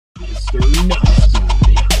Welcome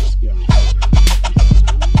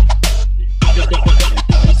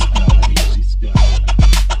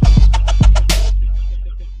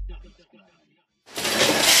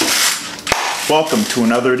to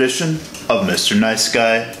another edition of Mr. Nice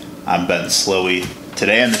Guy. I'm Ben Slowey.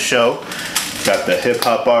 Today on the show, we've got the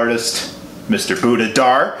hip-hop artist, Mr. Buddha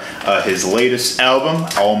Dar. His latest album,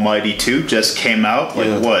 Almighty 2, just came out,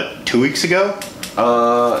 what, 2 weeks ago?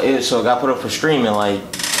 So it got put up for streaming, probably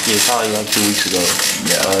 2 weeks ago.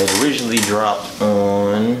 Yeah. It originally dropped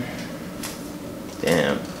on...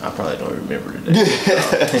 Damn, I probably don't remember today.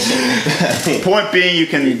 Point being, you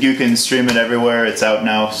can stream it everywhere. It's out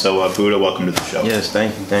now. So, Buddha, welcome to the show. Yes,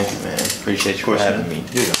 thank you, man. Appreciate you for having me.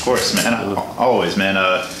 Dude, of course, man. Always, man.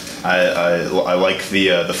 I like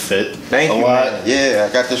the fit. Thank you, lot. Man. Yeah,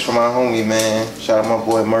 I got this from my homie, man. Shout out my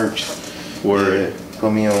boy Merch. Word. Yeah,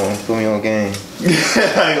 put me on game.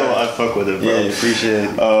 I fuck with it, bro. Yeah, appreciate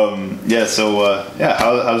it.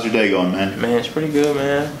 How's your day going, man? Man, it's pretty good,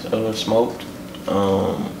 man. Smoked.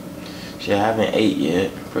 Shit, I haven't ate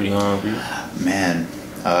yet. Pretty hungry. Man,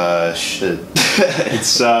 shit.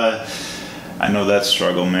 It's I know that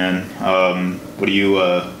struggle, man. What are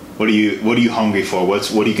you hungry for?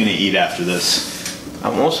 What are you gonna eat after this? I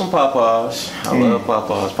want some Popeyes. I love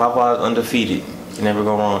Popeyes. Popeyes undefeated. You can never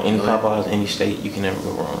go wrong. Any Popeyes, any state, you can never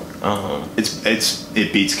go wrong.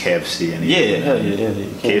 It beats KFC. Hell yeah.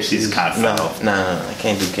 KFC's kind of foul. Nah, I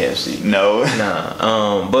can't do KFC. No.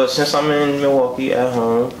 Nah. But since I'm in Milwaukee at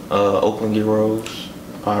home, Oakland Gyros,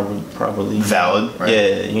 probably valid. Right?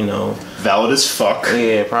 Yeah, valid as fuck.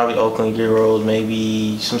 Yeah, probably Oakland Gyros,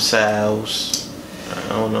 maybe some Sal's. I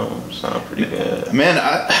don't know. Sound pretty good. Man,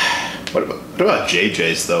 What about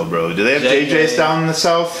JJ's though, bro? Do they have JJ's down in the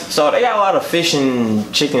south? So they got a lot of fish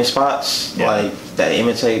and chicken spots that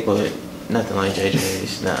imitate, but nothing like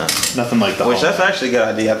JJ's. Nah. Nothing like the. Which that's actually a good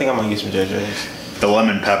idea. I think I'm gonna get some JJ's. The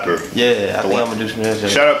lemon pepper. Yeah, I think I'm gonna do some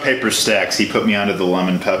JJ's. Shout out Paper Stacks. He put me onto the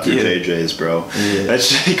lemon pepper JJ's, bro. Yeah. That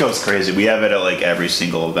shit goes crazy. We have it at every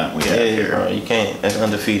single event we have here. Bro, you can't. That's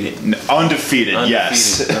undefeated. Undefeated,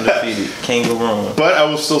 yes. Undefeated. Can't go wrong. But I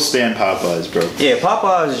will still stand Popeyes, bro. Yeah,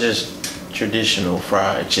 Popeyes is just traditional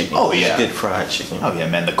fried chicken. Oh yeah, it's good fried chicken. Oh yeah,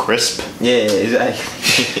 man, the crisp. Yeah,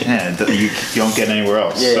 exactly. You don't get anywhere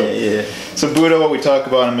else. Yeah. So Buddha, what we talk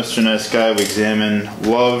about on Mr. Nice Guy, we examine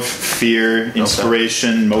love, fear,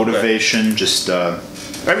 inspiration, motivation, just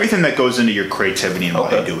everything that goes into your creativity and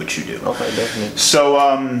why you do what you do. Okay, definitely. So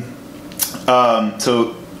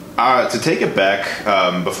to take it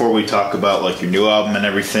back, before we talk about your new album and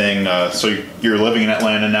everything, so you're living in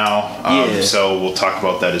Atlanta now, so we'll talk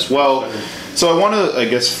about that as well. So I want to, I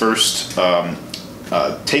guess, first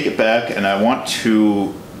take it back, and I want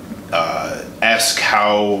to ask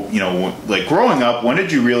how, growing up, when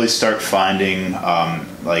did you really start finding,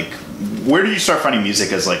 where did you start finding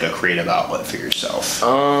music as a creative outlet for yourself?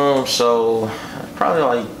 So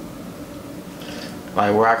probably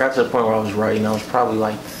where I got to the point where I was writing, I was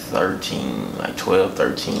probably 12,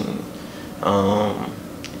 13. I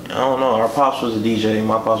don't know. Our pops was a DJ.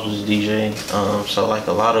 My pops was a DJ. So a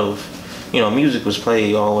lot of, music was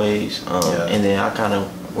played always. And then I kind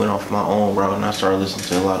of went off my own route and I started listening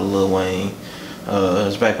to a lot of Lil Wayne. It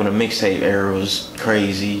was back when the mixtape era was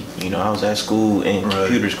crazy. I was at school in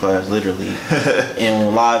computers class, literally, and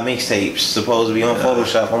on live mixtapes, supposed to be on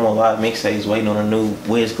Photoshop. I'm on live mixtapes, waiting on a new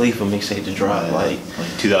Wiz Khalifa mixtape to drop,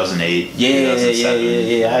 2008.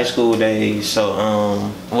 Yeah, high school days. So,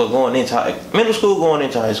 going into middle school, going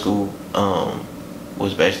into high school,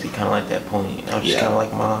 was basically kind of that point. I was just kind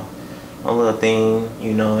of my little thing,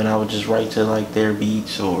 and I would just write to their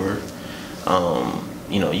beats or,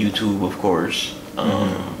 YouTube, of course.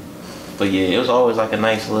 But yeah, it was always a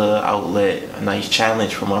nice little outlet, a nice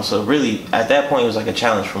challenge for myself. Really, at that point, it was a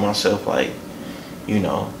challenge for myself.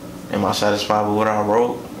 Am I satisfied with what I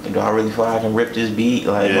wrote? Do I really feel like I can rip this beat?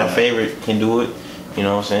 My favorite can do it. You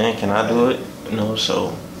know what I'm saying? Can I do it?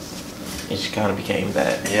 So it just kind of became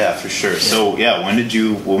that. Yeah, for sure. Yeah. So when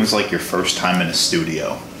was your first time in a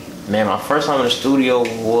studio? Man, my first time in the studio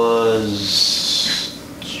was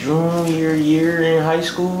junior year in high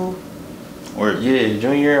school. Yeah,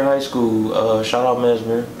 junior year in high school. Shout out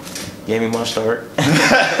Mesmer, gave me my start.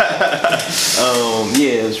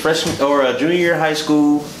 It was freshman or junior year in high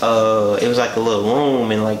school. It was a little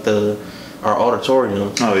room in our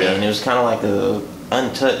auditorium. Oh yeah, and it was kind of a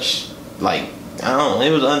untouched, I don't know,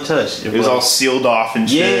 it was untouched. It was all sealed off and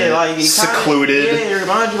shit. Yeah, secluded. It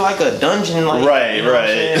reminded you a dungeon,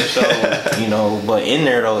 right. So but in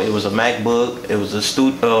there though, it was a MacBook, it was a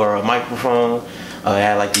studio or a microphone. It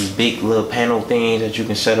had these big little panel things that you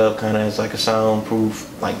can set up kind of as a soundproof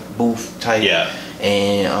booth type. Yeah.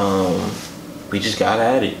 And we just got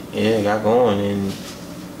at it. Yeah, got going and.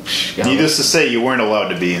 Needless to say, you weren't allowed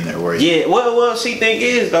to be in there, were you? Yeah, well, see, thing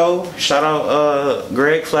is though, shout out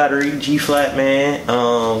Greg Flattery, G Flat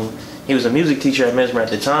man. He was a music teacher at Mesmer at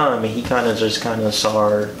the time, and he kind of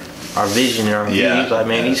saw our vision and our view. He was like,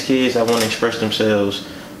 man, these kids, I want to express themselves.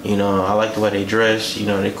 You know, I like the way they dress. You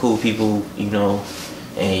know, they're cool people. You know,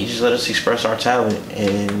 and he just let us express our talent.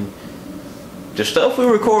 And the stuff we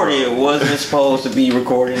recorded wasn't supposed to be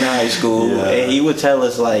recorded in high school. And he would tell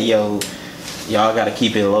us like, yo, y'all gotta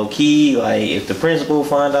keep it low key. Like, if the principal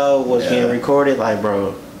find out what's being recorded, like,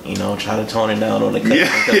 bro, you know, try to tone it down on the cut.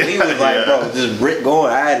 Because we was like, bro, just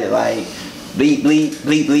going at it, like, bleep, bleep,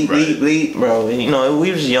 bleep, bleep, bleep, bleep, bro. And, you know,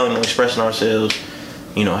 we was young, expressing ourselves,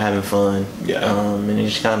 you know, having fun. And it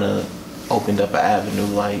just kind of opened up an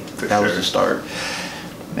avenue. Like, that was the start.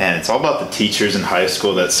 Man, it's all about the teachers in high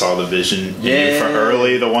school that saw the vision in you from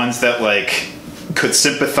early. The ones that, like, could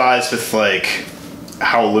sympathize with, like,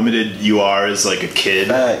 how limited you are as like a kid.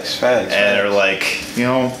 Facts. And are like, you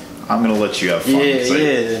know, I'm gonna let you have fun.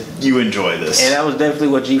 You enjoy this. And that was definitely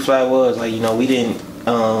what G Flat was. Like, you know, we didn't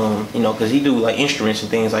you know, because he do like instruments and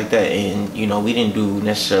things like that, and you know, we didn't do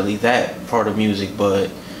necessarily that part of music, but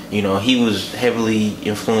you know, he was heavily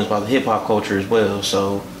influenced by the hip hop culture as well,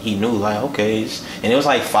 so he knew like, okay, and it was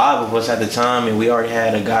like 5 of us at the time, and we already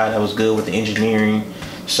had a guy that was good with the engineering,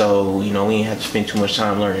 so you know, we didn't have to spend too much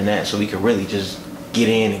time learning that, so we could really just get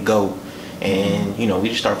in and go. And you know, we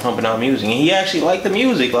just started pumping out music, and he actually liked the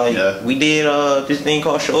music. Like we did this thing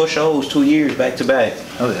called Shows 2 years back to back.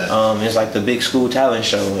 It's like the big school talent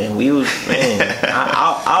show, and we was, man,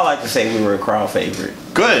 I like to say we were a crowd favorite.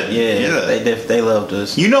 Good. They loved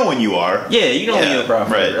us. You know when you are. Yeah, you know when you're a crowd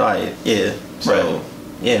favorite. Like, so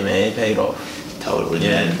yeah, man, it paid off. Totally,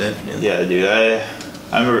 man. Definitely. Yeah, dude.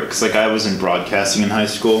 I remember, cause like I was in broadcasting in high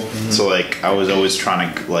school, so like I was always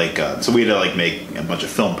trying to like, so we had to like make a bunch of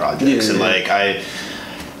film projects, and like I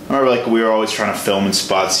remember like we were always trying to film in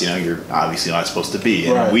spots, you know, you're obviously not supposed to be,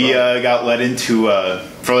 and we got led into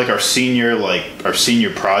for like our senior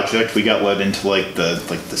project, we got led into like the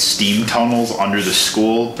steam tunnels under the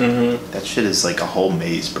school. That shit is like a whole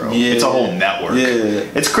maze, bro. It's a whole network.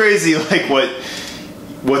 It's crazy, like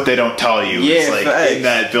what they don't tell you is like in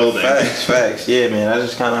that building. Facts. Yeah, man, that's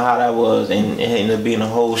just kind of how that was, and it ended up being a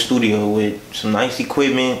whole studio with some nice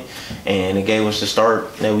equipment, and it gave us the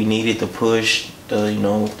start that we needed to push the, you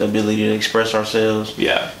know, the ability to express ourselves.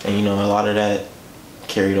 And you know, a lot of that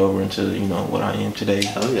carried over into, you know, what I am today.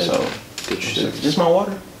 So good shit. Just my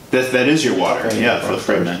water. That is your water. Okay, for the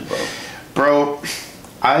frame, man. Bro,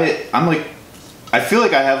 I'm like, I feel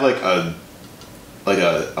like I have like a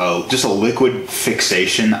just a liquid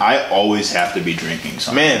fixation. I always have to be drinking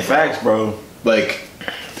something. Man, facts, bro. Like,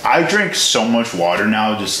 I drink so much water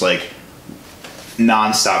now, just like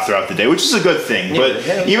nonstop throughout the day, which is a good thing. But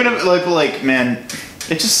even if like, man,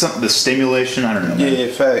 it's just something, the stimulation. I don't know.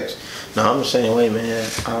 Man. Facts. No, I'm the same way, man.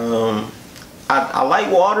 I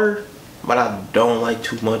like water, but I don't like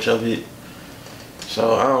too much of it.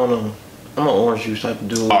 So I don't know. I'm an orange juice type of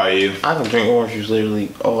dude. Are you? I can drink orange juice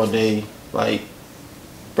literally all day, like.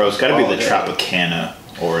 Bro, it's gotta be the Tropicana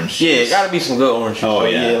orange juice. Yeah, it gotta be some good orange juice. Oh,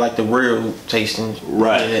 yeah. Like the real tasting.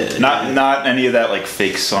 Right. Not any of that like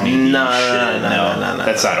fake Sunny shit. No.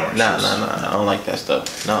 That's not orange juice. No. I don't like that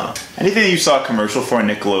stuff. No. Anything you saw a commercial for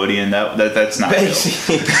Nickelodeon, that's not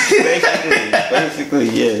basically,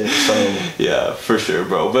 yeah. So yeah, for sure,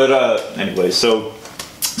 bro. But anyway, so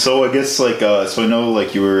I guess like so I know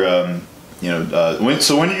like you were you know, when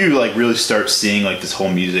did you like really start seeing like this whole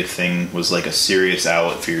music thing was like a serious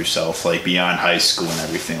outlet for yourself, like beyond high school and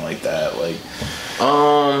everything like that? Like,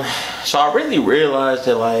 so I really realized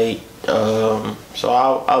that like, so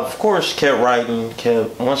I of course kept writing,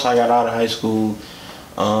 once I got out of high school,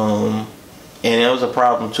 and it was a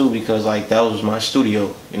problem too because like that was my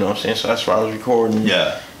studio, you know what I'm saying? So that's where I was recording.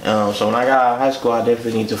 So when I got out of high school, I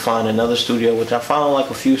definitely need to find another studio, which I found like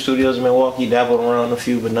a few studios in Milwaukee, dabbled around a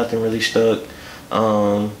few, but nothing really stuck.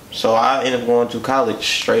 So I ended up going to college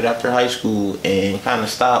straight after high school and kind of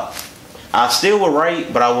stopped. I still would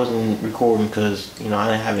write, but I wasn't recording because, you know, I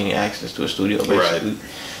didn't have any access to a studio basically.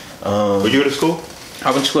 Where'd you go to school? I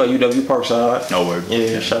went to school at UW Parkside. No word.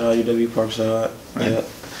 Yeah, shout out UW Parkside. Yeah.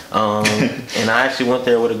 And I actually went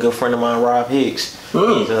there with a good friend of mine, Rob Hicks.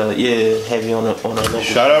 He's heavy on the local.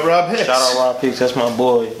 Shout out Rob Hicks. Shout out Rob Hicks. That's my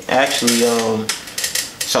boy. Actually,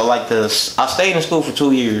 so like I stayed in school for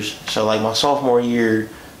 2 years. So like my sophomore year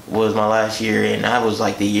was my last year, and that was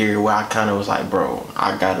like the year where I kind of was like, bro,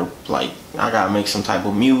 I gotta make some type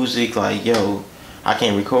of music. Like, yo, I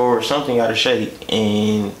can't record. Something gotta shake.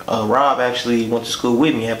 And Rob actually went to school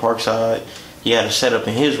with me at Parkside. He had a setup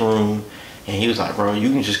in his room. And he was like, bro, you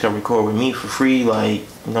can just come record with me for free, like,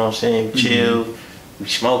 you know what I'm saying, chill, we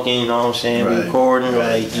smoking, you know what I'm saying, we recording,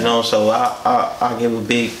 like, you know. So I give a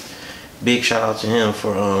big shout out to him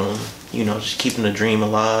for you know, just keeping the dream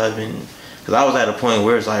alive. And because I was at a point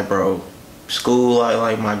where it's like, bro, school,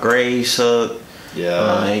 like my grades sucked.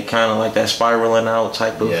 Like kind of like that spiraling out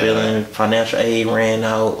type of feeling. Financial aid ran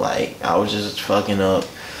out. Like I was just fucking up.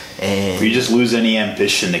 And you just lose any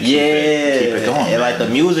ambition to keep it going. And like the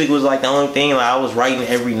music was like the only thing. Like I was writing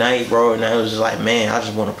every night, bro, and I was just like, man, I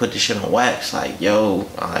just want to put this shit on wax. Like, yo,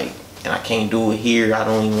 like, and I can't do it here. I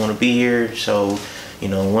don't even want to be here. So, you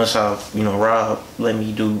know, once Rob let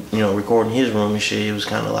me do, you know, record in his room and shit, it was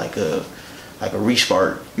kind of like a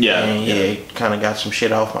respark. And kind of got some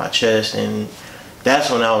shit off my chest, and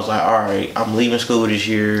that's when I was like, all right, I'm leaving school this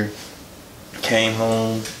year. Came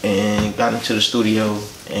home and got into the studio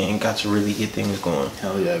and got to really get things going.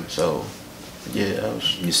 Hell yeah. So, yeah.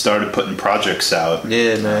 You started putting projects out.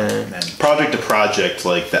 Yeah, man. Project to project,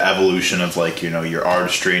 like the evolution of like, you know, your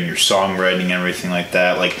artistry and your songwriting and everything like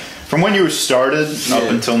that. Like from when you were started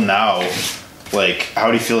up until now, like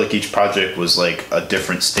how do you feel like each project was like a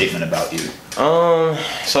different statement about you?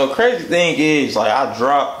 So crazy thing is like I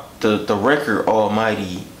dropped the record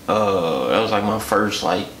Almighty. That was like my first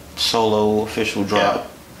like solo official drop.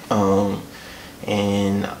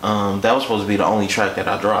 And that was supposed to be the only track that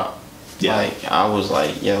I dropped. Like I was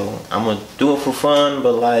like, yo, I'm gonna do it for fun,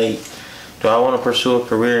 but like, do I want to pursue a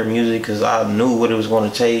career in music? Because I knew what it was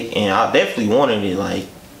going to take, and I definitely wanted it. Like,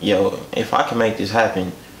 yo, if I can make this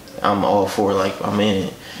happen, I'm all for it. Like, I'm in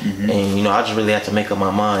it. And you know, I just really had to make up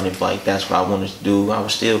my mind if like that's what I wanted to do. I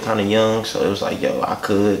was still kind of young, so it was like, yo, I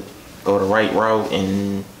could go the right route,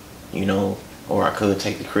 and you know, or I could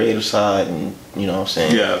take the creative side, and you know what I'm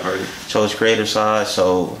saying? Yeah, right. Chose creative side,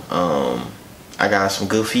 so I got some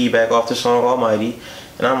good feedback off the song Almighty,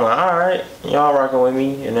 and I'm like, all right, y'all rocking with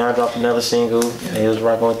me, and then I dropped another single, and they was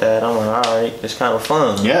rocking with that. I'm like, all right, it's kind of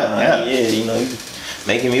fun. Yeah, you know,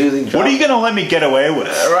 making music. What are you gonna let me get away with?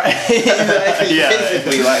 Right, exactly.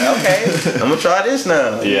 Basically, like, okay, I'm gonna try this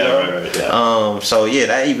now. Right. So yeah,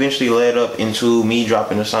 that eventually led up into me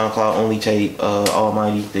dropping the SoundCloud only tape,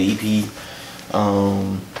 Almighty, the EP.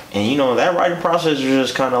 And you know, that writing process was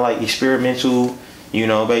just kind of like experimental, you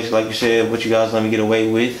know, basically like you said, what you guys let me get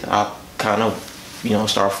away with. I kind of, you know,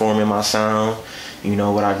 start forming my sound, you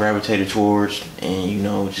know, what I gravitated towards, and you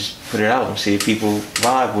know, just put it out and see if people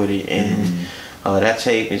vibe with it. And that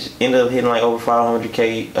tape ended up hitting like over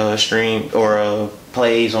 500K stream or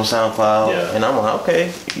plays on SoundCloud. And I'm like,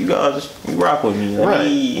 okay, you guys, you rock with me.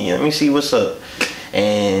 Let me see what's up.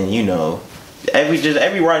 And you know,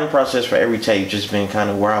 every writing process for every tape just been kind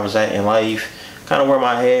of where I was at in life, kind of where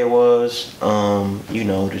my head was. You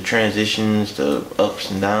know, the transitions, the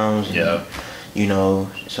ups and downs. And, you know,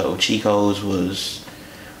 so cheat codes was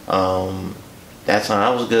that time.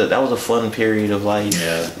 That was good. That was a fun period of life.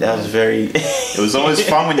 That was very. It was always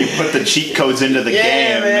fun when you put the cheat codes into the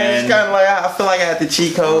game, man. It's kind of like I feel like I had the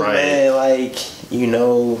cheat code, man. Like, you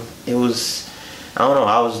know, it was. I don't know,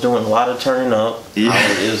 I was doing a lot of turning up.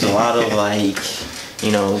 It was a lot of like,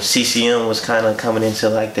 you know, CCM was kind of coming into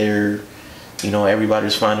like their, you know, everybody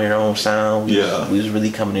was finding their own sound. We was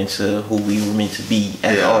really coming into who we were meant to be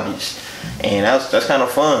as artists. And that's kind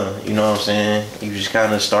of fun, you know what I'm saying? You just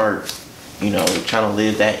kind of start, you know, trying to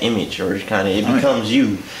live that image, or it becomes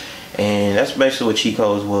you. And that's basically what Cheat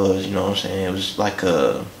Codes was, you know what I'm saying? It was like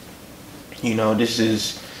a, you know, this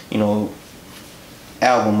is, you know,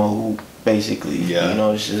 album mode. Basically, you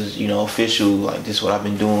know, this is, you know, official, like this is what I've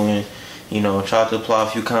been doing, you know, tried to apply a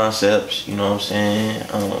few concepts, you know what I'm saying,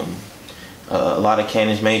 a lot of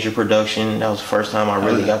Cannon's Major production. That was the first time I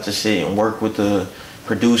really got to sit and work with the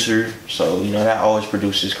producer, so, you know, that always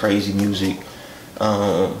produces crazy music.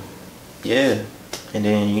 And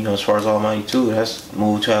then, you know, as far as Almighty too, that's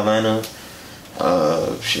moved to Atlanta.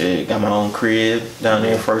 Got my own crib down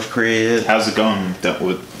there, first crib. How's it going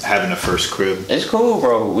with having a first crib? It's cool,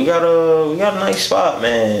 bro. We got a nice spot,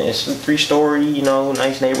 man. It's a 3-story, you know,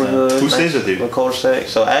 nice neighborhood. Who stays with you? Cul-de-sac.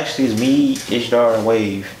 So actually, it's me, Ishdar, and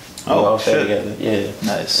Wave. Oh, shit. Together. Yeah.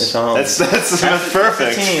 Nice. It's, that's perfect.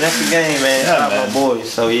 That's the team. That's the game, man. Yeah, man. My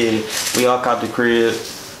boys. So yeah, we all caught the crib,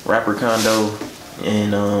 rapper condo.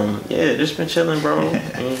 And just been chilling, bro.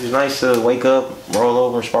 It was nice to wake up, roll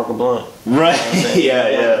over, and spark a blunt. Right.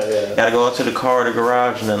 Yeah. Gotta go out to the car, or the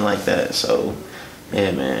garage, nothing like that. So,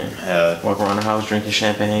 yeah, man. Walk around the house drinking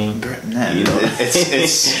champagne. Man, you know,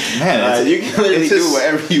 it's man. You can literally do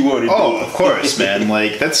whatever you want to do. Oh, of course, man.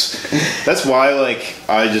 Like that's why, like,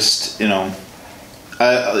 I just, you know,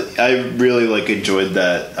 I really like enjoyed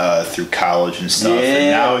that through college and stuff.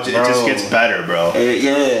 And now it just gets better, bro.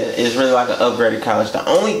 It's really like an upgraded college. The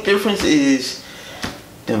only difference is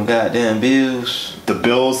them goddamn bills. The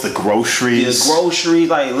bills, the groceries.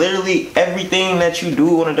 Like literally everything that you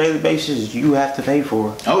do on a daily basis, you have to pay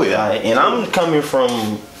for. Oh yeah. Like, and I'm coming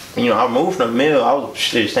from, I moved from the mill. I was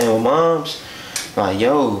staying with moms. Like,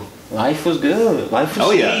 yo, life was good. Life was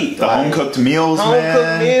sweet. The home cooked meals, man. Home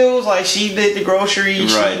cooked meals. Like, she did the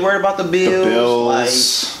groceries. Right. She worried about the bills. The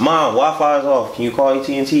bills. Like, Mom, Wi-Fi's off. Can you call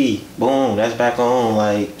AT&T? Boom, that's back on.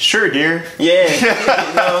 Like, sure, dear. Yeah.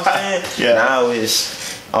 You know what I'm saying? Yeah. Now it's,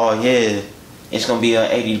 it's gonna be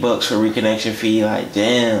 $80 for reconnection fee. Like,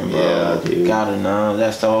 damn, bro. Yeah, dude. Gotta know.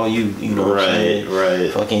 That's all you know what I'm saying? Right.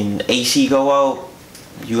 Fucking AC go out.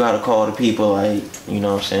 You gotta call the people, like, you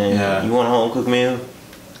know what I'm saying? Yeah. You want a home cooked meal?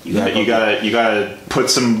 You gotta put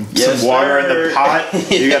some water in the sir.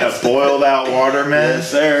 pot. You gotta boil that water, man.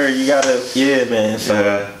 Yes, sir. You gotta, man.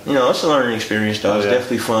 So, it's a learning experience, though. It's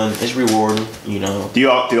definitely fun. It's rewarding, Do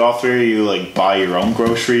all three of you, like, buy your own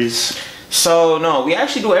groceries? So, no, we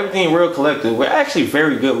actually do everything real collective. We're actually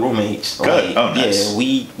very good roommates. Good. Like, Nice. Yeah,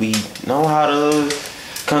 we know how to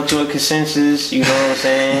come to a consensus, you know what I'm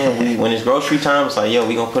saying? When it's grocery time, it's like, yo,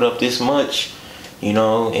 we gonna put up this much, and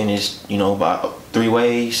it's, about 3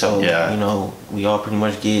 ways. So, we all pretty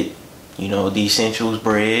much get, the essentials: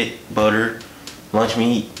 bread, butter, lunch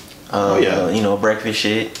meat, breakfast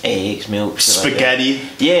shit, eggs, milk, shit spaghetti.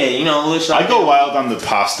 Like that. Yeah, I go wild on the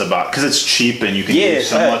pasta box because it's cheap and you can do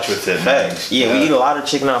so much with it. Facts. Yeah, we eat a lot of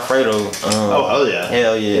chicken Alfredo. Hell yeah.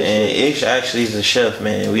 Hell yeah. And Ish actually is a chef,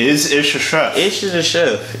 man. Is Ish a chef? Ish is a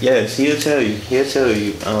chef. Yes, he'll tell you.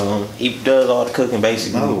 He does all the cooking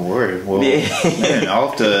basically. Oh, word. Well, man, I'll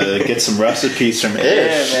have to get some recipes from Ish.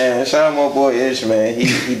 Yeah, man. Shout out my boy Ish, man.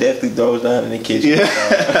 He definitely throws down in the kitchen.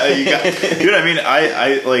 Yeah. Dude, I mean,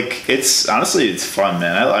 I like, it's honestly, it's fun,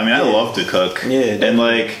 man. I love to cook. Yeah, definitely. And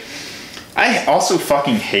like, I also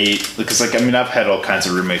fucking hate, because like, I've had all kinds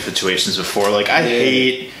of roommate situations before. Like, I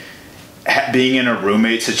hate being in a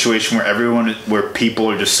roommate situation where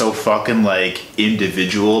people are just so fucking like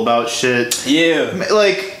individual about shit. Yeah.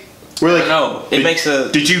 Like, we're like, no,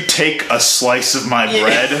 did you take a slice of my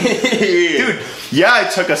bread? Dude, I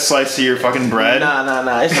took a slice of your fucking bread.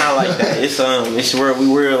 Nah, it's not like that. It's where we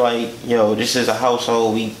were like, this is a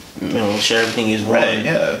household, we share everything is one. Right,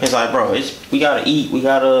 yeah. It's like, bro, we gotta eat,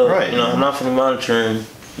 I'm not finna monitoring.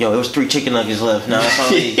 It was 3 chicken nuggets left. Now it's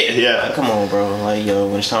on me. Yeah. Like, come on, bro. Like,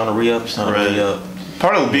 when it's time to re-up, it's time to re-up.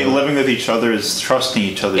 Part of living with each other is trusting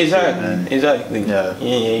each other. Exactly. Yeah.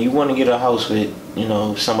 You want to get a house with,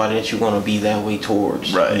 somebody that you want to be that way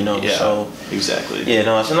towards. Right. Yeah. So exactly. Yeah,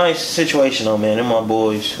 no, it's a nice situation though, man. And my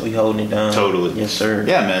boys, we holding it down. Totally. Yes, sir.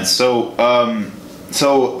 Yeah, man. So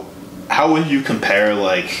how would you compare,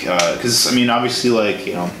 like, because obviously, like,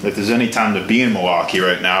 if there's any time to be in Milwaukee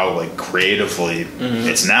right now, like, creatively,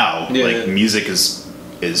 it's now. Yeah. Like, music is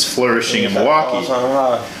flourishing in Milwaukee. All-time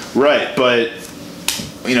high. Right, but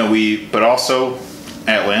but also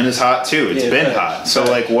Atlanta's hot too. It's been hot. So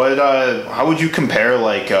like, what? How would you compare,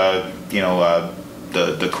 like,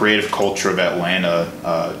 the creative culture of Atlanta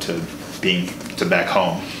to back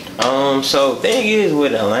home? So thing is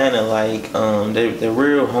with Atlanta, like, they're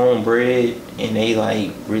real homebred and they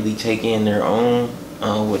like really take in their own,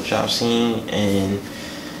 which I've seen, and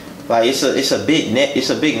like it's a big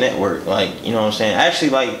network. Like, you know what I'm saying?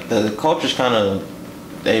 Actually, like the culture's kind of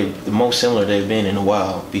the most similar they've been in a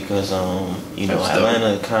while because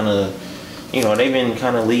Atlanta kind of they've been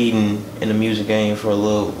kind of leading in the music game for a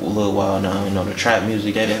little while now. The trap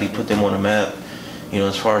music actually put them on the map.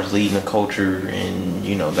 As far as leading the culture, and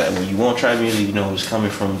that when you want trap music, it's coming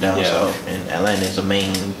from down south, and Atlanta is a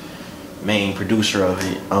main producer of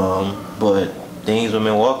it. But things with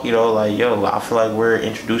Milwaukee though, like, I feel like we're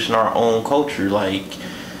introducing our own culture. Like,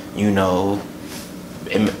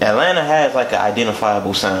 Atlanta has like an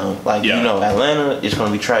identifiable sound. Like, Atlanta is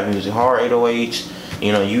gonna be trap music, hard 808s.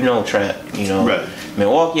 Trap. Right.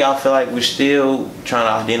 Milwaukee, I feel like we're still trying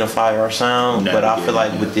to identify our sound, but I feel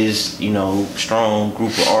like with this, strong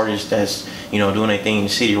group of artists that's, doing their thing in the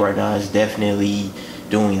city right now, is definitely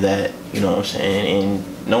doing that. You know what I'm saying?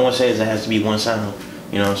 And no one says it has to be one sound.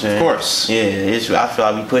 You know what I'm saying? Of course. Yeah, I feel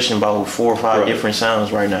like we're pushing about 4 or 5 different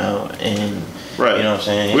sounds right now, and right. You know what I'm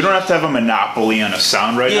saying? We don't have to have a monopoly on a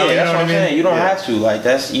sound right now. Yeah, that's what I'm saying. You don't have to. Like,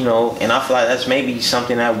 that's, and I feel like that's maybe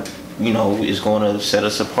something that, is going to set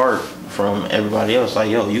us apart from everybody else. Like,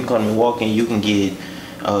 you can come to Milwaukee and you can get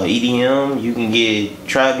EDM, you can get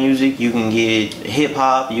trap music, you can get hip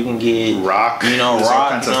hop, you can get rock. You know, There's rock. all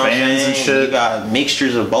kinds of bands and shit. You got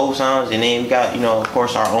mixtures of both sounds, and then we got, you know, of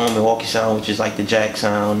course, our own Milwaukee sound, which is like the Jack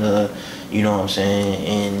sound. You know what I'm saying,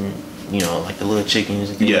 and you know, like the Little Chickens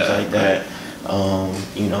and things like that.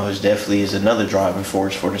 You know, it's definitely is another driving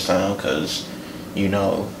force for the sound, because you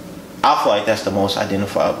know, I feel like that's the most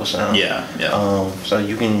identifiable sound. Yeah. So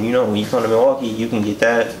you can, you know, when you come to Milwaukee, you can get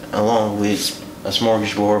that along with a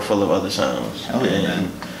smorgasbord full of other sounds. Hell yeah,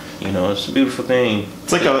 man. You know, it's a beautiful thing.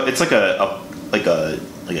 It's like a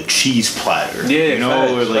cheese platter. Yeah, you know,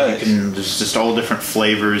 facts, where like facts. you can just all different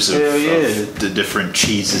flavors of the different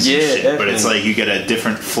cheeses and shit. Definitely. But it's like you get a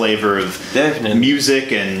different flavor of Definitely.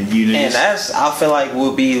 music, and you And that's, I feel like,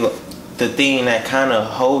 will be the thing that kind of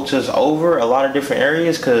holds us over a lot of different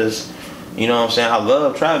areas, because you know what I'm saying, I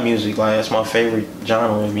love trap music, like that's my favorite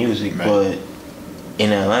genre of music, right. but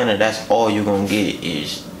in Atlanta, that's all you're gonna get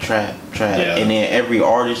is trap, Yeah. and then every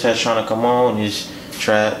artist that's trying to come on is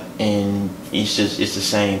trap, and it's the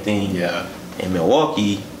same thing. Yeah. In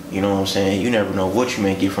Milwaukee, you know what I'm saying, you never know what you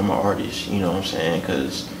may get from an artist, you know what I'm saying,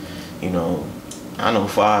 because you know, I know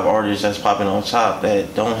 5 artists that's popping on top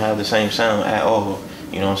that don't have the same sound at all,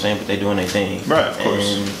 you know what I'm saying, but they're doing their thing. Right, of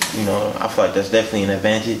course. And you know, I feel like that's definitely an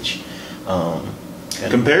advantage.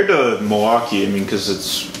 Compared to Milwaukee, I mean, because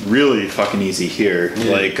it's really fucking easy here.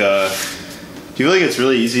 Yeah. Like, do you feel like it's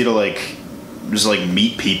really easy to like just like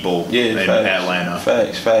meet people in Atlanta?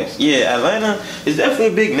 Facts. Yeah, Atlanta is definitely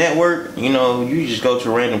a big network. You know, you just go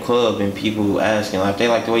to a random club and people asking, like, they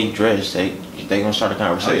like the way you dress, they gonna start a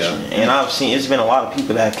conversation. Oh, yeah. And I've seen, it's been a lot of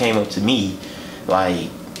people that came up to me like,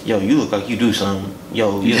 yo, you look like you do something.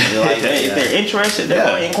 Yo, you, like, if they're interested, they're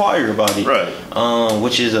gonna inquire about it. Right.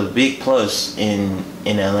 Which is a big plus in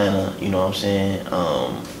Atlanta, you know what I'm saying?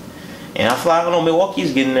 And I feel like, I don't know,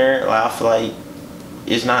 Milwaukee's getting there. Like, I feel like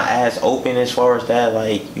it's not as open as far as that,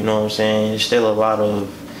 like, you know what I'm saying? There's still a lot of,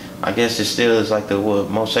 I guess it still is like the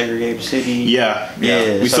most segregated city. Yeah.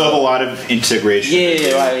 We so, still have a lot of integration.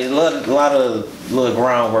 Yeah, like a lot of little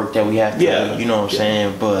groundwork that we have to, you know what I'm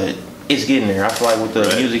saying? But it's getting there. I feel like with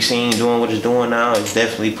the music scene doing what it's doing now, it's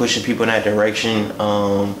definitely pushing people in that direction.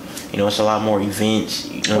 You know, it's a lot more events.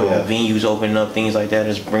 You know, venues opening up, things like that.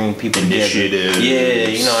 It's bringing people Initiatives. together. Yeah,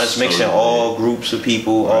 you know, it's mixing all groups of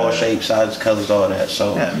people, all shapes, sizes, colors, all that.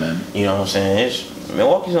 So, yeah, man. You know what I'm saying? It's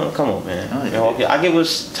Milwaukee's on the come on, man. Oh, yeah. Milwaukee, I give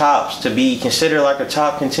us tops to be considered like a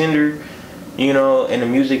top contender. You know, in the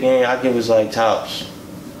music game, I give us like tops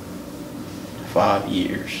 5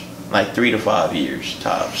 years, like 3 to 5 years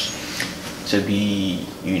tops to be,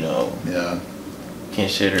 you know. Yeah.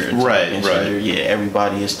 Considered right. Yeah,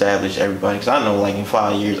 everybody established, everybody, because I know like in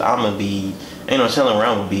 5 years I'm gonna be, ain't no telling where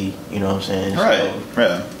I'm gonna be, you know what I'm saying? Right.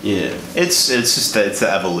 Yeah, it's just that it's the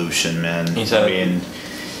evolution, man. Exactly. I mean,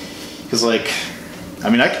 because like, I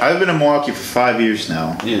mean, I've been in Milwaukee for 5 years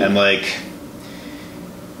now, and like,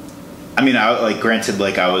 I mean, I like, granted,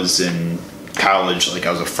 like I was in college, like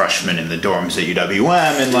I was a freshman in the dorms at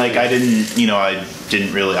UWM, and like I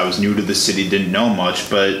was new to the city, didn't know much,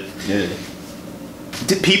 but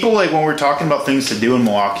people, like when we're talking about things to do in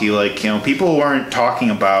Milwaukee, like, you know, people weren't talking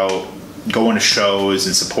about going to shows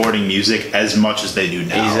and supporting music as much as they do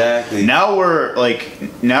now. Exactly. Now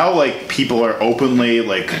people are openly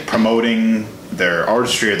like promoting their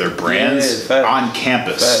artistry or their brands on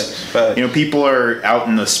campus. Facts. You know, people are out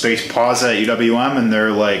in the Space Plaza at UWM and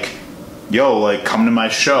they're like, yo, like, come to my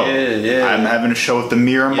show. I'm having a show at the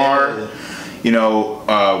Miramar. You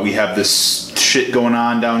know, we have this shit going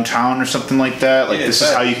on downtown or something like that. Like, this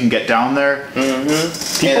is how you can get down there.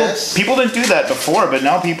 People didn't do that before, but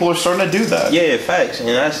now people are starting to do that. Yeah, facts. And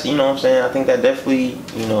that's, you know what I'm saying, I think that definitely,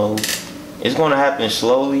 you know, it's going to happen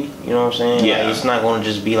slowly, you know what I'm saying? Yeah. Like, it's not going to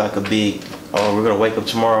just be like a big, oh, we're going to wake up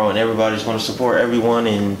tomorrow and everybody's going to support everyone,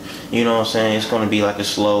 and, you know what I'm saying, it's going to be like a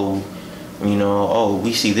slow, you know, oh,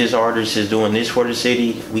 we see this artist is doing this for the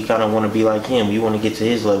city, we kind of want to be like him, we want to get to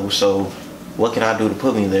his level, so what can I do to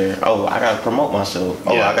put me there? Oh, I gotta promote myself.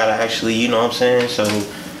 Oh, I gotta actually, you know what I'm saying? So,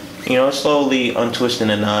 you know, it's slowly untwisting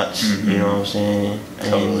the knots, you know what I'm saying?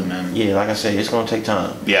 Totally, man. Yeah, like I said, it's gonna take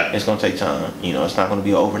time. Yeah. It's gonna take time. You know, it's not gonna be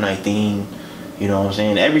an overnight thing. You know what I'm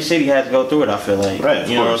saying? Every city has to go through it, I feel like. Right,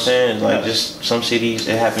 you know what I'm saying? Like, just some cities,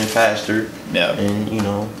 it happens faster. Yeah. And, you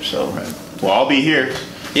know, so. Right. Well, I'll be here.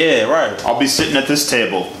 Yeah, right. I'll be sitting at this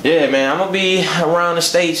table. Yeah, man, I'm gonna be around the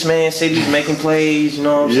states, man, cities making plays, you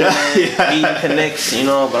know what I'm saying? Meeting connects, you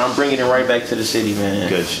know, but I'm bringing it right back to the city, man.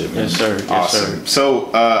 Good shit, man. Yes, sir. Yes, Awesome.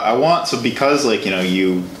 sir. So, because, like, you know,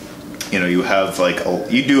 you have, like,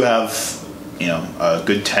 you do have, you know, a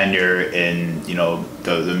good tenure in, you know,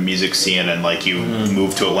 the music scene, and like you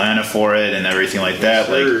moved to Atlanta for it and everything like that.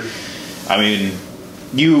 Sure. Like, I mean,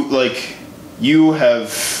 you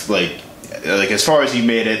have like as far as you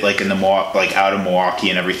made it, like in the like out of Milwaukee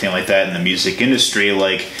and everything like that in the music industry,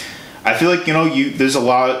 like I feel like there's a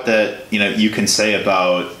lot that you can say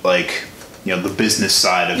about like the business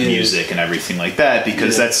side of music and everything like that,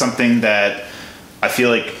 because that's something that I feel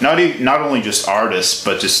like not only just artists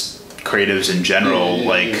but just creatives in general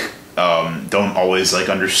don't always like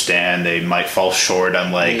understand. They might fall short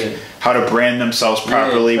on like how to brand themselves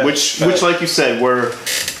properly, which like you said, we're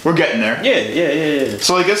getting there. Yeah.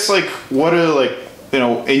 So I guess like what are like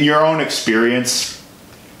in your own experience,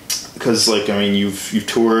 because like I mean you've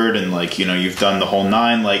toured and like you've done the whole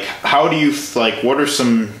nine, like how do you like what are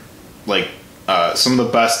some of the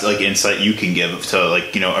best like insight you can give to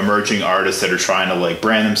like emerging artists that are trying to like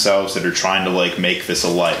brand themselves, that are trying to like make this a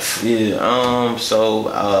life? So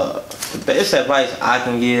the best advice I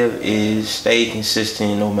can give is stay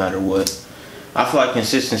consistent no matter what. I feel like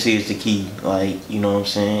consistency is the key. Like, you know what I'm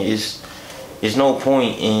saying? It's no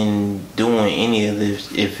point in doing any of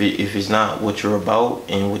this if it's not what you're about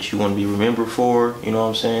and what you want to be remembered for, you know what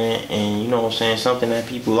I'm saying? And you know what I'm saying, something that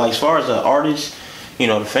people like, as far as an artist,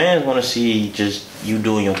 the fans want to see just you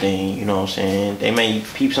doing your thing, you know what I'm saying? They may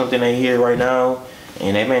peep something they hear right now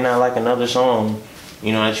and they may not like another song,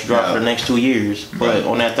 that you drop for the next 2 years. But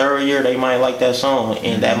on that third year, they might like that song,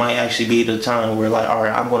 and that might actually be the time where like, all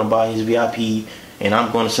right, I'm going to buy his VIP and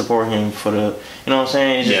I'm going to support him for the, you know what I'm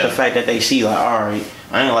saying? It's just the fact that they see like, all right,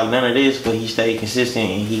 I ain't like none of this, but he stayed consistent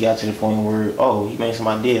and he got to the point where, oh, he made some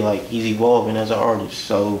idea, like he's evolving as an artist.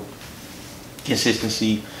 So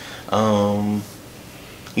consistency,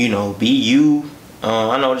 be you.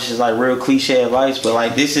 I know this is like real cliche advice, but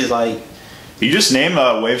like this is like. You just named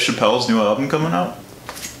Wave Chappelle's new album coming out.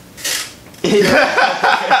 You know what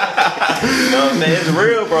I'm saying? It's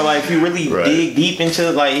real, bro. Like if you really dig deep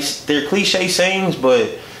into like they're cliche sayings,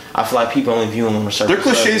 but I feel like people only view them on a certain. They're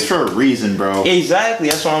cliches for a reason, bro. Exactly,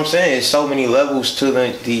 that's what I'm saying. There's so many levels to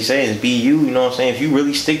these sayings. Be you, you know what I'm saying? If you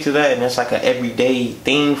really stick to that, and that's like an everyday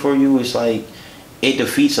thing for you, it's like it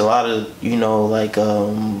defeats a lot of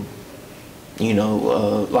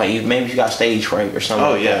like maybe you got stage fright or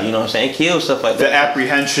something like that. You know what I'm saying? It kills stuff like that. The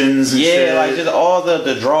apprehensions and shit. Like just all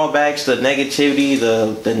the drawbacks, the negativity,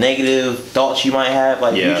 the negative thoughts you might have.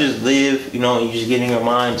 Like you just live, you just get in your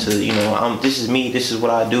mind to, this is me, this is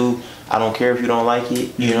what I do. I don't care if you don't like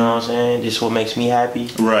it. You know what I'm saying? This is what makes me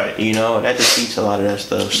happy. Right. That defeats a lot of that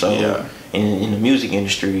stuff. So in the music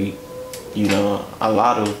industry, a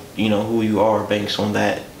lot of, who you are banks on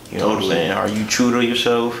that. You know what I'm saying? Are you true to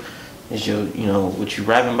yourself? Is your, what you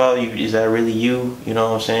rapping about? Is that really you? You know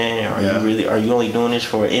what I'm saying? Are you only doing this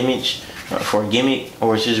for an image, or for a gimmick,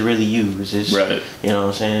 or is this really you? Is this, you know what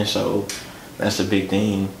I'm saying? So that's a big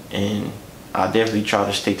thing, and I definitely try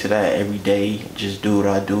to stick to that every day. Just do what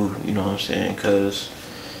I do. You know what I'm saying? Because,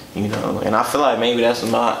 and I feel like maybe that's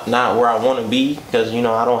not where I want to be, because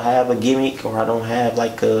I don't have a gimmick, or I don't have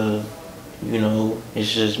like a,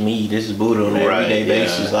 it's just me. This is Buddha on an everyday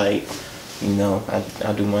basis, like.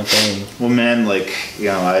 I do my thing. Well, man, like,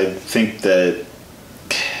 I think that,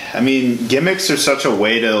 gimmicks are such a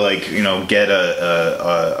way to, like, get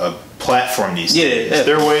a platform these days.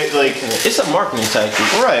 They're way, like... It's a marketing tactic.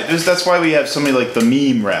 Right. That's why we have so many, like, the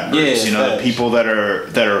meme rappers, the people that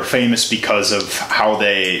are famous because of how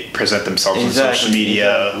they present themselves on social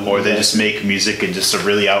media, or they just make music in just a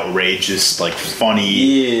really outrageous, like,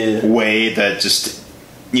 funny way that just...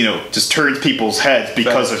 just turns people's heads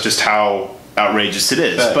because of just how outrageous it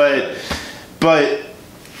is. But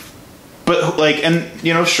like, and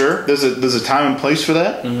sure, there's a time and place for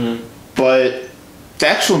that. But the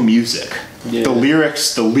actual music, the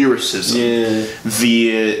lyrics, the lyricism,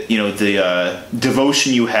 the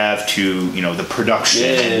devotion you have to the production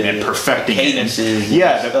and perfecting cadences,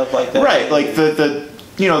 it, stuff like that. Right, like the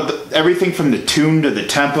everything from the tune to the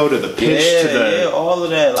tempo to the pitch to the all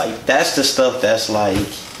of that, like that's the stuff that's like,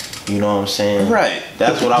 you know what I'm saying? Right.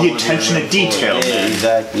 That's what I the attention to detail.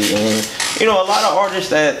 Exactly. And a lot of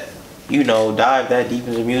artists that dive that deep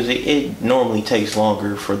into music, it normally takes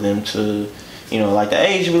longer for them to, like the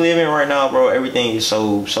age we live in right now, bro. Everything is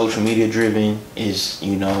so social media driven. Is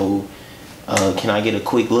can I get a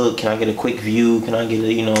quick look? Can I get a quick view? Can I get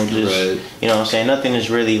a, just what I'm saying? Nothing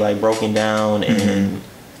is really like broken down and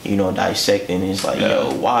dissecting. It's like,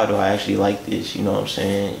 why do I actually like this? You know what I'm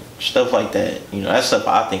saying? Stuff like that. That's stuff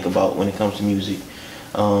I think about when it comes to music.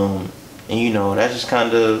 And that's just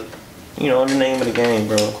kind of, the name of the game,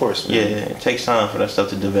 bro. Of course, man. Yeah, it takes time for that stuff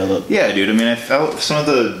to develop. Yeah, dude. I felt some of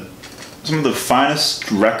the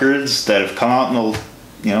finest records that have come out in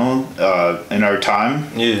you know, in our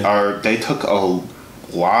time, they took a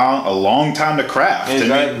long time to craft.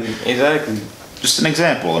 Exactly. Just an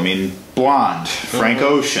example. I mean, Blonde, Frank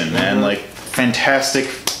Ocean, and like fantastic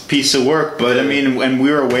piece of work. But I mean, and we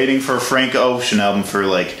were waiting for a Frank Ocean album for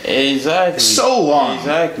like so long.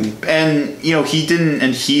 Exactly. And you know, he didn't,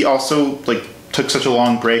 and he also like took such a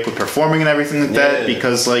long break with performing and everything like that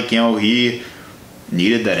because like, you know, he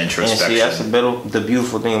needed that introspection. And see, that's the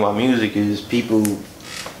beautiful thing about music is people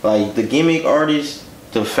like the gimmick artists.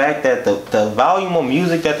 The fact that the volume of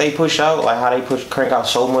music that they push out, like how they crank out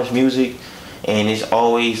so much music, and it's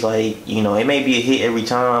always like, you know, it may be a hit every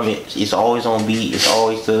time. It's always on beat. It's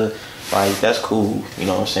always that's cool. You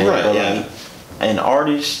know what I'm saying? Right. But like an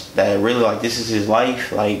artist that really like this is his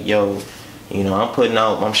life. Like, yo, you know,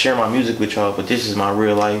 I'm sharing my music with y'all, but this is my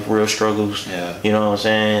real life, real struggles. Yeah. You know what I'm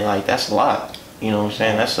saying? Like that's a lot. You know what I'm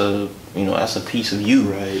saying? That's a piece of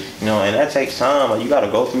you. Right. You know, and that takes time. Like you got to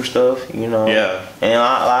go through stuff. You know. Yeah. And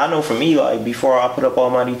I know for me, like before I put up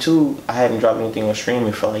Almighty 2, I hadn't dropped anything on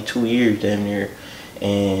streaming for like 2 years damn near,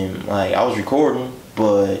 and like I was recording,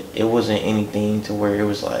 but it wasn't anything to where it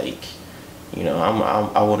was like, you know,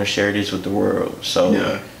 I want to share this with the world. So,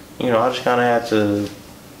 you know, I just kind of had to,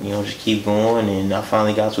 you know, just keep going, and I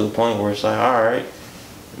finally got to a point where it's like, all right,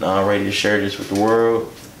 now I'm ready to share this with the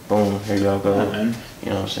world. Boom, here y'all go. Man. You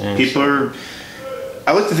know what I'm saying? People are.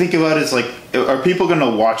 I like to think about it as like, are people going to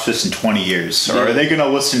watch this in 20 years? Or are they going to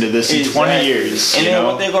listen to this in 20 years? And then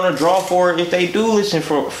what they're going to draw for if they do listen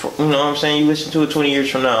for, you know what I'm saying, you listen to it 20 years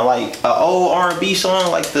from now. Like an old R&B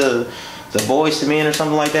song like the Boyz II Men or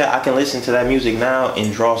something like that, I can listen to that music now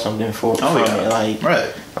and draw something from it. Like,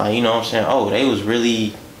 like, you know what I'm saying? Oh, they was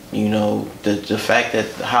really, you know, the fact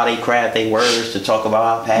that how they craft their words to talk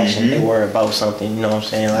about how passionate they were about something, you know what I'm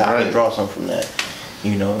saying? Like, I can draw something from that.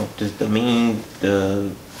 You know,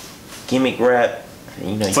 the gimmick rap,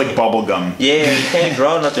 you know. It's like bubble gum. Yeah, you can't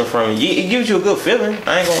draw nothing from it. It gives you a good feeling,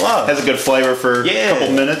 I ain't gonna lie. Has a good flavor for a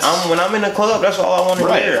couple minutes. When I'm in the club, that's all I want to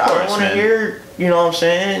hear. I don't want to hear, you know what I'm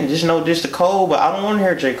saying, just know this the Cole, but I don't want to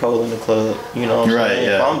hear J. Cole in the club, you know what I'm saying?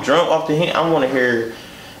 Yeah. If I'm drunk off the hint, I want to hear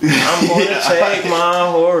I'm going to take my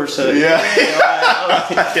horse. I'm lit. Like,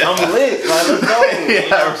 let's go. You know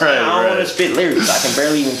what I'm saying? I don't want to spit lyrics. I can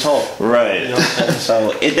barely even talk. Right. You know what I'm saying?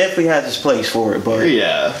 So it definitely has its place for it. But you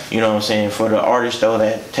know what I'm saying? For the artists though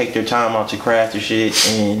that take their time out to craft their shit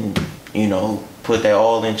and, you know, put that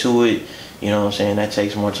all into it, you know what I'm saying? That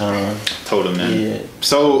takes more time. Totally, man. Yeah.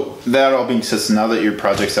 So that all being said, now that your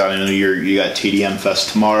project's out, I know you got TDM Fest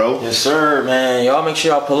tomorrow. Yes, sir, man. Y'all make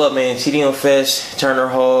sure y'all pull up, man. TDM Fest, Turner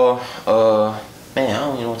Hall. Man, I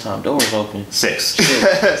don't even know what time doors open. 6.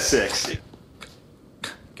 6.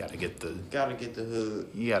 Gotta get the hood.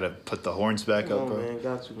 You gotta put the horns back up, bro. Man,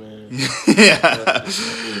 got to, man. Yeah.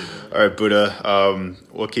 All right, Buddha.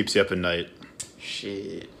 What keeps you up at night?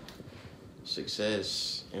 Shit.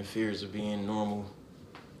 Success and fears of being normal.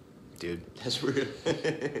 Dude. That's real.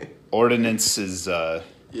 Ordinance is man,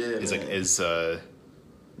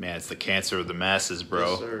 it's the cancer of the masses,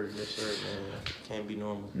 bro. Yes, sir, man. Can't be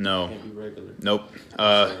normal. No. Can't be regular. Nope.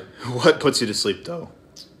 What puts you to sleep though?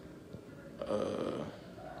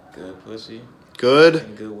 Good pussy. Good.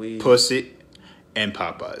 And good weed. Pussy. And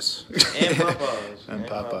Popeyes. And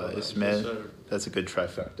Popeyes, man. Yes, that's a good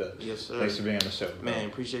trifecta. Yes, sir. Thanks for being on the show. Man,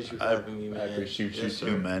 appreciate you for having me, man. I appreciate you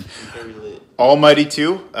too, man. Very lit. Almighty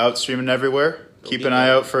 2, out streaming everywhere. Keep an eye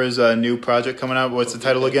out for his new project coming out. What's the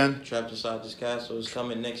title again? Trapped Inside This Castle. It's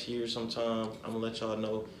coming next year sometime. I'm going to let y'all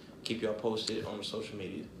know. Keep y'all posted on the social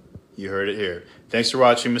media. You heard it here. Thanks for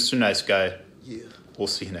watching, Mr. Nice Guy. Yeah. We'll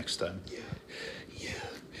see you next time. Yeah.